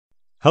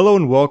Hello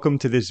and welcome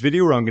to this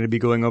video where I'm going to be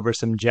going over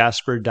some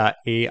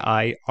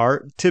Jasper.ai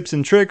art tips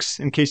and tricks.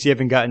 In case you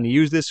haven't gotten to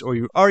use this or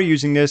you are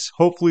using this,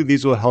 hopefully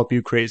these will help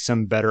you create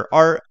some better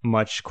art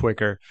much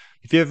quicker.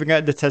 If you haven't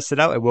gotten to test it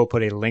out, I will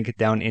put a link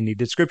down in the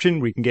description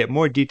where you can get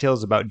more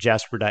details about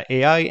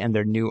Jasper.ai and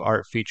their new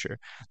art feature.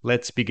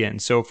 Let's begin.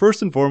 So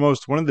first and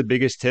foremost, one of the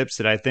biggest tips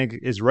that I think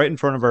is right in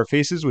front of our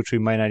faces, which we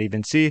might not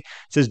even see,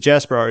 says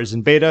Jasper Art is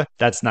in beta.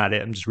 That's not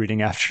it. I'm just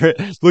reading after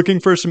it. Looking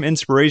for some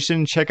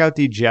inspiration, check out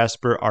the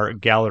Jasper Art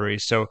Gallery.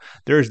 So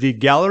there's the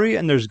gallery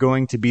and there's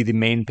going to be the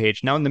main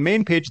page. Now in the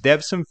main page, they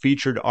have some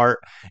featured art,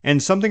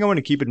 and something I want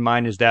to keep in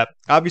mind is that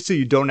obviously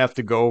you don't have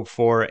to go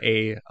for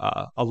a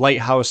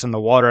lighthouse in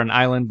the water, an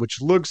island, which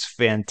looks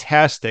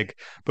fantastic,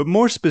 but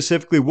more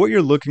specifically what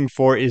you're looking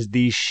for is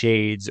the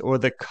shades or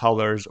the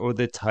colors or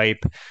the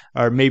type,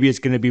 or maybe it's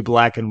going to be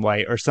black and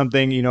white or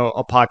something,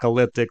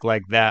 apocalyptic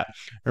like that,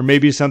 or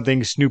maybe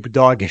something Snoop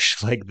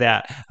Doggish like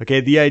that. Okay,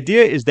 the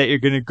idea is that you're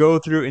going to go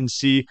through and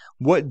see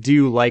what do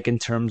you like in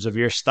terms of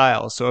your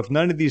style. So if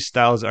none of these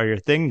styles are your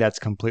thing, that's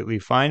completely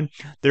fine.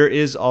 There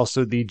is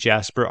also the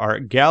Jasper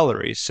Art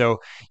Gallery. So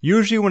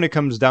usually when it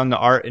comes down to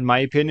art, in my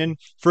opinion,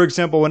 for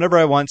example, whenever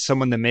I want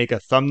someone to make a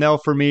thumbnail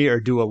for me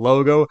or do a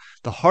logo,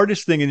 the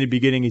hardest thing in the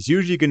beginning is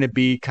usually going to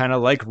be kind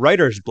of like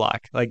writer's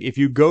block. Like if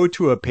you go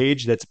to a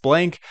page that's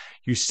blank,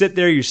 you sit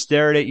there, you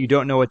stare at it, you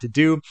don't know what to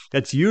do.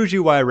 That's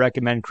usually why I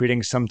recommend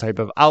creating some type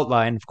of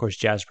outline. Of course,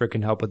 Jasper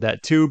can help with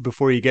that too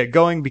before you get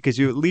going, because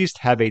you at least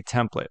have a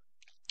template.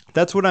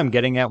 That's what I'm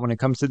getting at when it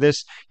comes to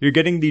this. You're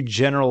getting the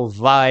general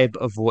vibe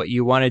of what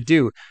you want to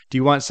do. Do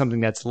you want something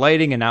that's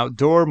lighting and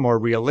outdoor, more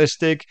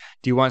realistic?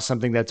 Do you want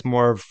something that's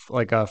more of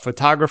like a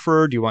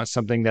photographer? Do you want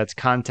something that's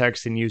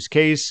context and use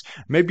case?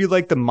 Maybe you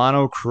like the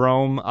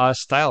monochrome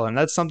style, and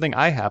that's something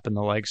I happen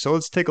to like. So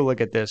let's take a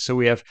look at this. So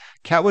we have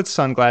cat with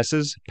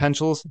sunglasses,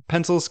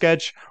 pencil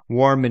sketch,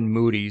 warm and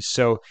moody.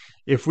 So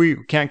if we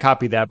can't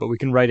copy that, but we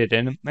can write it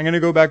in. I'm going to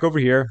go back over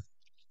here.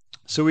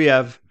 So we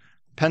have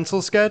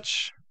pencil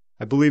sketch,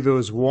 I believe it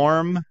was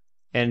warm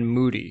and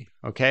moody.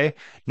 Okay.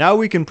 Now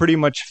we can pretty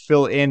much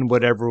fill in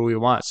whatever we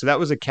want. So that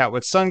was a cat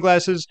with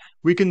sunglasses.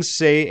 We can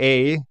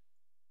say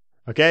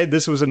okay,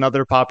 this was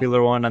another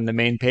popular one on the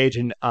main page,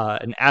 an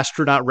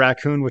astronaut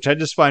raccoon, which I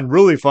just find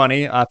really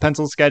funny.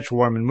 Pencil sketch,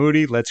 warm and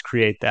moody. Let's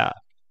create that.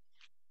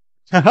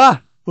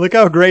 Haha. Look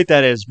how great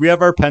that is. We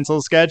have our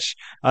pencil sketch.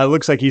 It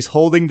looks like he's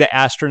holding the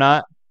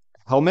astronaut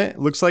helmet.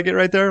 Looks like it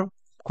right there.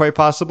 Quite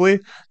possibly.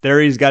 There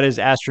he's got his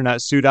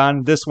astronaut suit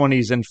on. This one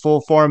he's in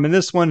full form, and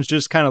this one's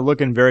just kind of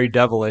looking very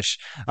devilish.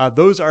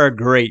 Those are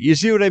great. You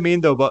see what I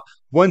mean, though? But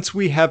once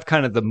we have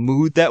kind of the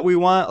mood that we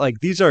want, like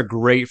these are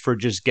great for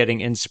just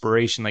getting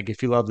inspiration. Like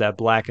if you love that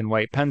black and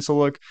white pencil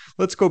look,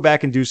 let's go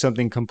back and do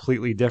something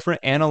completely different.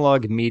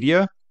 Analog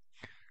media.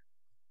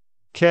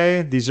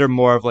 Okay, these are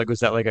more of like,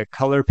 was that like a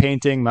color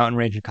painting, mountain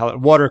range and color,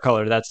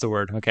 watercolor, that's the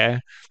word, okay?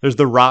 There's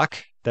the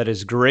rock, that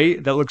is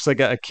great. That looks like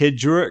a kid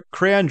drew a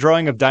crayon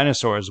drawing of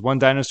dinosaurs. One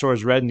dinosaur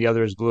is red and the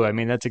other is blue. I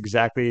mean, that's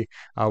exactly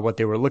what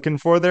they were looking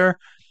for there.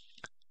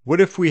 What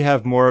if we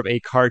have more of a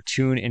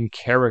cartoon in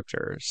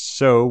characters?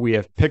 So we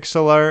have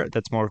pixel art,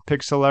 that's more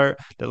pixel art,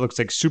 that looks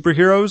like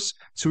superheroes.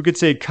 So we could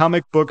say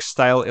comic book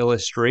style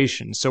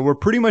illustration. So we're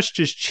pretty much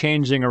just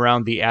changing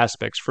around the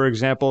aspects. For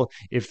example,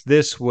 if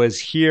this was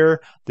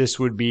here, this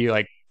would be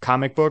like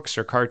comic books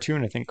or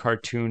cartoon. I think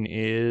cartoon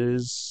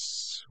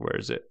is, where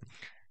is it?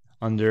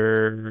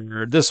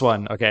 Under this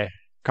one. Okay,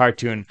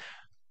 cartoon.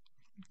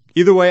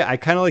 Either way, I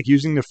kind of like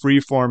using the free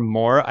form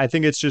more. I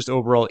think it's just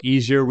overall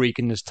easier where you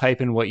can just type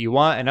in what you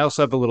want. And I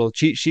also have a little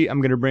cheat sheet I'm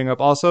going to bring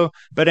up also.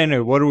 But anyway,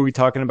 what are we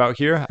talking about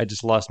here? I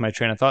just lost my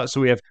train of thought. So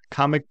we have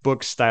comic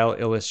book style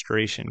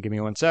illustration. Give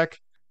me one sec.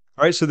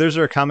 All right, so there's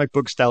our comic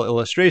book style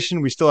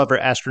illustration. We still have our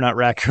astronaut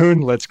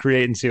raccoon. Let's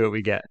create and see what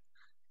we get.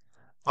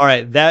 All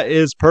right, that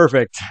is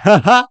perfect.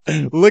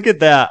 Look at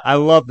that. I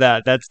love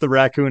that. That's the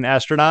raccoon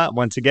astronaut.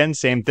 Once again,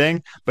 same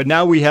thing. But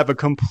now we have a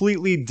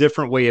completely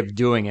different way of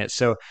doing it.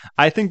 So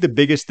I think the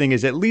biggest thing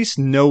is at least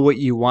know what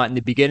you want in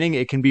the beginning.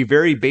 It can be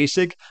very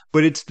basic,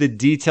 but it's the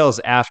details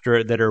after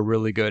it that are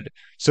really good.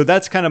 So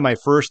that's kind of my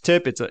first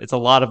tip. It's a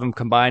lot of them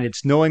combined.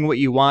 It's knowing what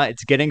you want.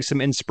 It's getting some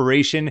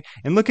inspiration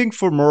and looking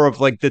for more of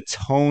like the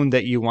tone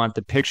that you want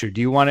the picture. Do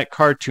you want it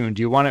cartoon?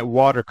 Do you want it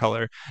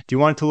watercolor? Do you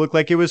want it to look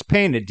like it was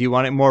painted? Do you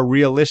want it more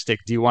realistic?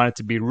 Do you want it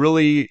to be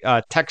really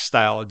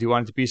textile? Do you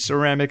want it to be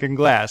ceramic and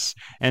glass?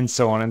 And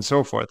so on and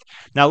so forth.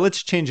 Now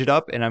let's change it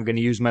up, and I'm going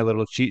to use my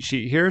little cheat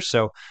sheet here.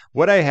 So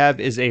what I have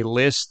is a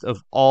list of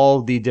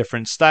all the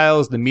different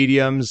styles, the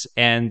mediums,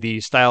 and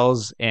the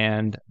styles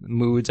and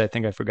moods. I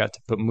think I forgot to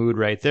put mood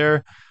right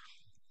there.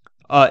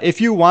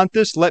 If you want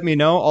this, let me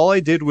know. All I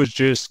did was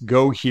just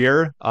go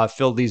here,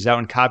 fill these out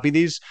and copy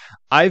these.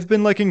 I've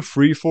been liking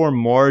freeform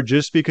more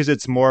just because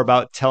it's more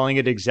about telling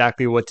it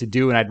exactly what to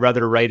do and I'd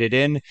rather write it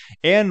in.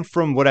 And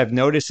from what I've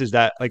noticed is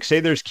that, like,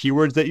 say there's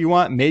keywords that you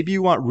want, maybe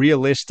you want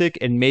realistic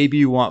and maybe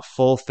you want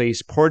full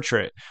face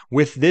portrait.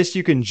 With this,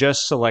 you can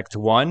just select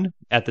one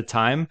at the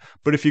time.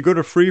 But if you go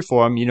to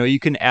freeform, you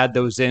can add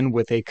those in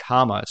with a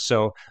comma.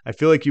 So I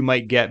feel like you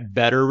might get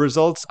better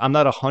results. I'm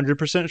not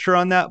 100% sure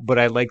on that, but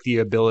I like the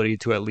ability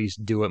to at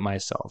least do it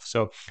myself.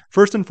 So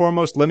first and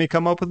foremost, let me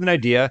come up with an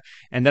idea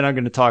and then I'm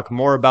going to talk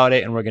more about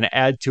it and we're going to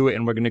add to it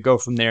and we're going to go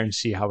from there and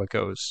see how it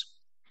goes.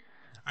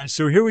 All right,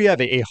 so here we have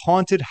a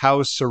haunted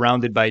house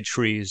surrounded by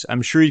trees.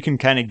 I'm sure you can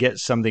kind of get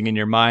something in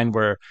your mind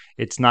where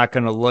it's not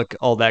going to look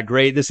all that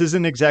great. This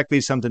isn't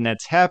exactly something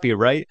that's happy,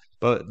 right?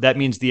 But that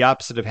means the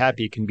opposite of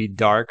happy can be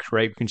dark,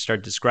 right? We can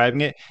start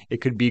describing it.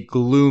 It could be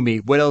gloomy.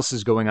 What else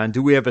is going on?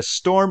 Do we have a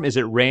storm? Is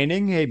it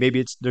raining? Hey,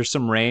 maybe there's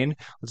some rain.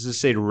 Let's just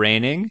say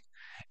raining.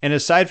 And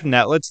aside from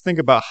that, let's think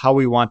about how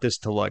we want this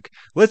to look.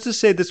 Let's just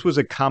say this was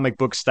a comic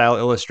book style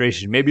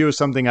illustration. Maybe it was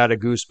something out of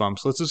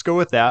Goosebumps. Let's just go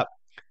with that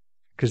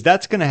because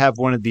that's going to have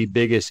one of the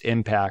biggest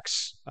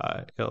impacts.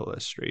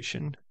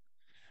 Illustration.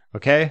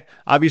 Okay.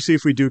 Obviously,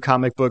 if we do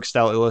comic book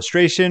style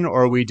illustration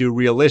or we do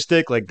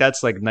realistic, like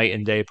that's like night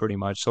and day pretty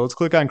much. So let's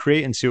click on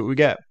create and see what we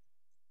get.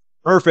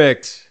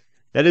 Perfect.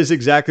 That is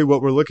exactly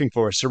what we're looking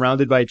for.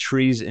 Surrounded by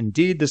trees,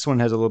 indeed. This one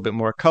has a little bit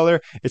more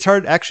color. It's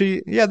hard,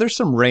 actually, yeah, there's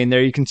some rain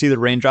there. You can see the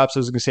raindrops. I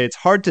was going to say it's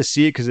hard to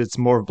see it because it's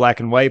more black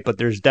and white, but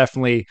there's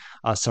definitely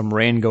some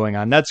rain going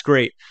on. That's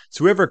great.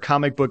 So we have our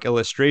comic book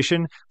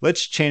illustration.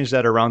 Let's change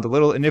that around a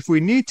little. And if we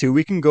need to,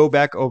 we can go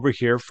back over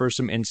here for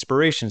some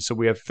inspiration. So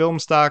we have film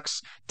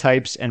stocks,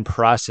 types, and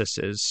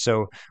processes.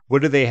 So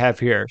what do they have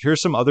here?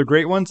 Here's some other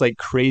great ones like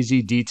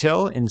crazy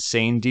detail,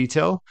 insane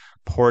detail,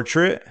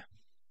 portrait,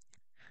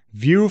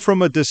 view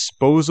from a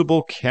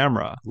disposable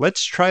camera.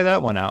 Let's try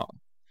that one out.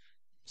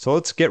 So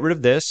let's get rid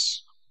of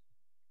this.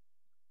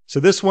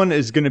 So this one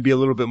is going to be a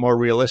little bit more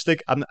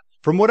realistic.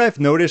 From what I've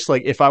noticed,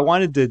 like if I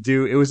wanted to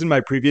do, it was in my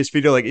previous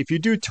video, like if you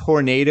do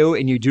tornado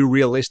and you do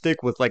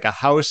realistic with like a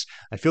house,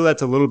 I feel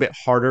that's a little bit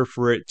harder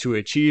for it to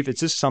achieve.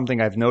 It's just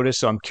something I've noticed.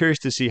 So I'm curious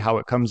to see how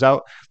it comes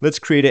out. Let's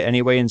create it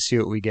anyway and see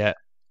what we get.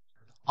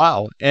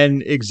 Wow.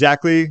 And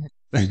exactly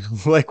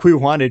like we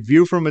wanted,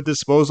 view from a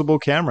disposable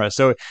camera.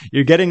 So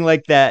you're getting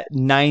like that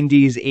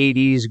 90s,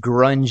 80s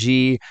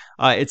grungy.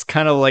 It's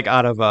kind of like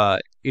out of a,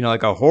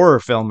 like a horror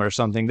film or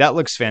something. That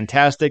looks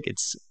fantastic.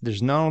 I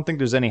don't think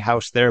there's any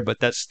house there, but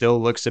that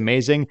still looks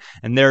amazing.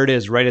 And there it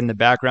is right in the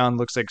background.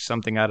 Looks like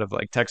something out of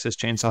like Texas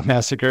Chainsaw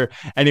Massacre.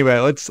 Anyway,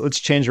 let's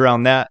change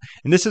around that.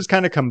 And this is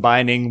kind of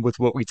combining with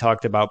what we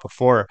talked about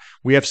before.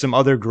 We have some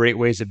other great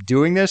ways of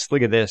doing this.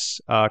 Look at this,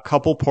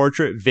 couple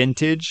portrait,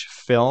 vintage,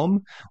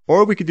 film,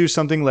 or we could do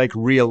something like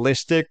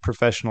realistic,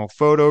 professional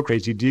photo,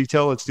 crazy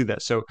detail. Let's do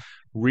that. So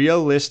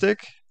realistic,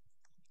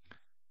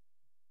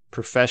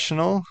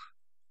 professional,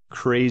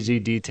 crazy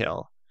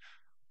detail.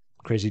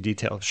 Crazy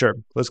detail. Sure.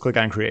 Let's click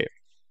on create.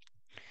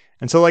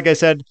 And so, like I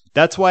said,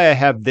 that's why I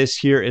have this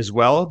here as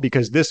well,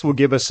 because this will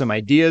give us some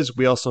ideas.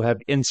 We also have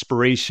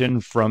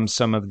inspiration from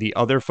some of the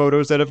other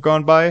photos that have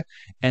gone by.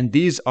 And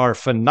these are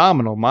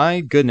phenomenal.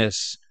 My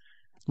goodness.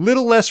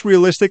 Little less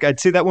realistic. I'd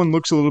say that one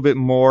looks a little bit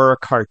more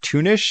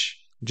cartoonish,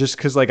 just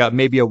because like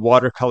maybe a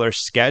watercolor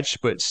sketch,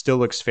 but still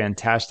looks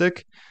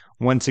fantastic.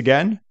 Once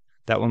again,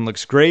 that one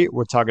looks great.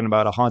 We're talking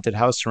about a haunted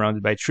house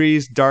surrounded by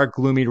trees, dark,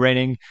 gloomy,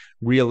 raining,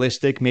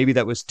 realistic. Maybe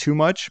that was too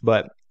much,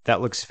 but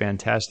that looks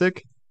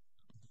fantastic.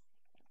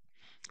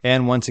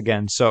 And once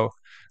again, so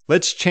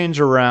let's change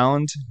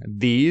around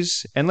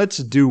these and let's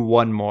do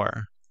one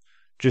more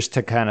just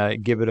to kind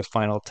of give it a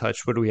final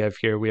touch. What do we have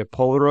here? We have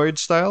Polaroid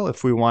style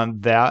if we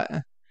want that.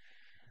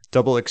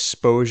 Double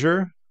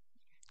exposure,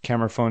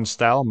 camera phone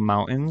style,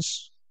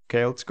 mountains.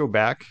 Okay, let's go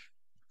back.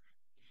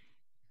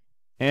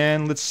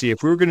 And let's see,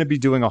 if we were going to be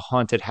doing a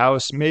haunted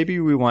house, maybe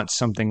we want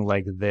something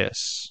like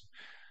this.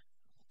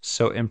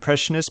 So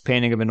impressionist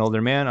painting of an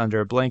older man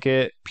under a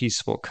blanket,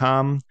 peaceful,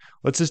 calm.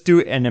 Let's just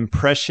do an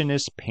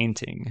impressionist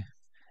painting.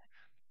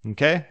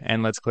 Okay,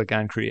 and let's click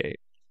on create.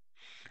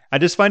 I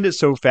just find it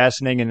so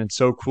fascinating and it's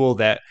so cool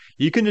that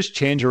you can just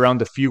change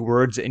around a few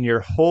words and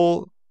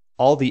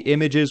all the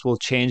images will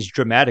change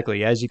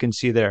dramatically, as you can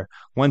see there.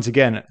 Once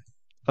again,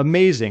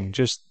 amazing.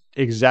 Just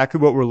exactly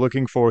what we're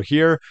looking for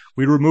here.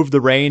 We removed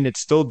the rain.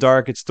 It's still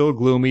dark. It's still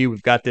gloomy.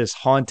 We've got this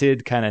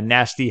haunted, kind of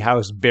nasty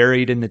house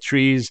buried in the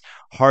trees.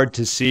 Hard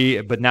to see.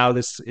 But now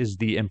this is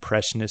the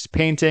impressionist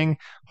painting.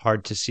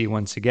 Hard to see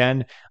once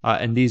again.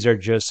 And these are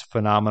just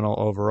phenomenal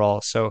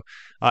overall. So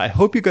I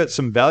hope you got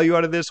some value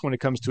out of this when it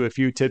comes to a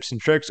few tips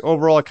and tricks.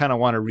 Overall, I kind of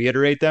want to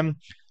reiterate them.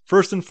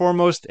 First and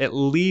foremost, at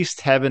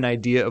least have an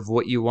idea of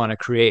what you want to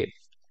create.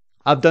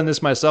 I've done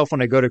this myself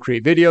when I go to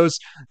create videos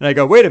and I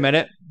go, wait a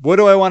minute, what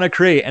do I want to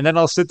create? And then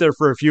I'll sit there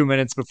for a few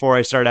minutes before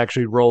I start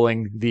actually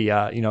rolling the,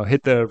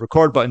 hit the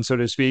record button, so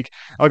to speak.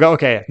 I'll go,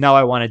 okay, now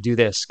I want to do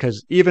this,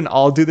 because even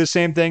I'll do the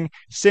same thing.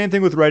 Same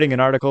thing with writing an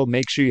article.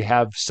 Make sure you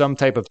have some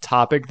type of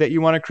topic that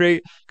you want to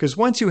create, because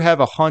once you have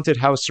a haunted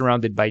house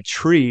surrounded by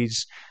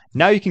trees,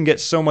 Now you can get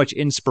so much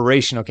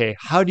inspiration. Okay,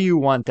 how do you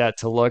want that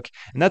to look?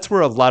 And that's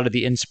where a lot of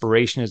the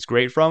inspiration is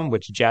great from,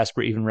 which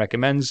Jasper even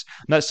recommends.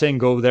 I'm not saying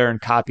go there and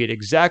copy it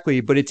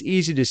exactly, but it's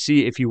easy to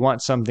see if you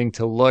want something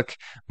to look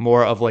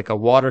more of like a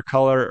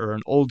watercolor or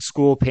an old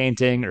school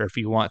painting, or if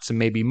you want some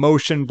maybe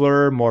motion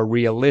blur, more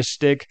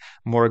realistic,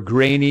 more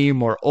grainy,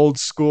 more old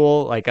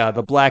school, like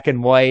the black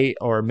and white,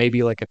 or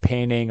maybe like a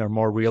painting or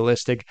more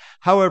realistic,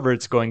 however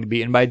it's going to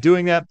be. And by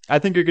doing that, I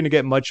think you're going to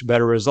get much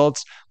better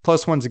results.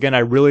 Plus, once again, I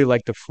really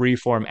like the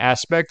freeform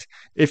aspect.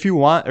 If you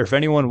want, or if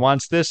anyone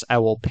wants this, I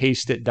will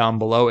paste it down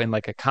below in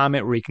like a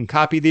comment where you can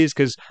copy these,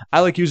 because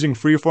I like using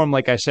freeform.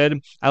 Like I said,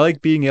 I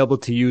like being able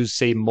to use,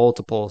 say,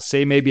 multiple.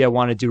 Say maybe I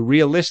want to do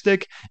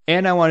realistic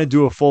and I want to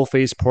do a full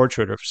face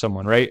portrait of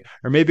someone, right?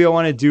 Or maybe I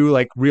want to do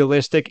like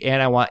realistic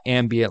and I want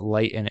ambient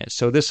light in it.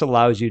 So this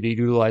allows you to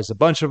utilize a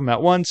bunch of them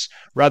at once,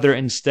 rather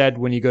instead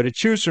when you go to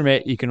choose from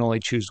it, you can only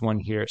choose one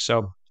here.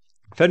 So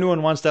if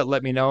anyone wants that,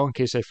 let me know. In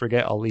case I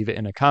forget, I'll leave it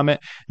in a comment.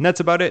 And that's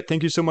about it.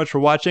 Thank you so much for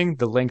watching.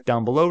 The link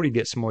down below to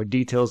get some more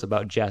details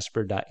about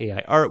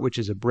Jasper.ai art, which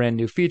is a brand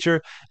new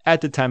feature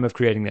at the time of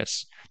creating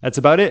this. That's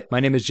about it.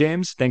 My name is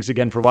James. Thanks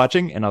again for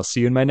watching, and I'll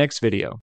see you in my next video.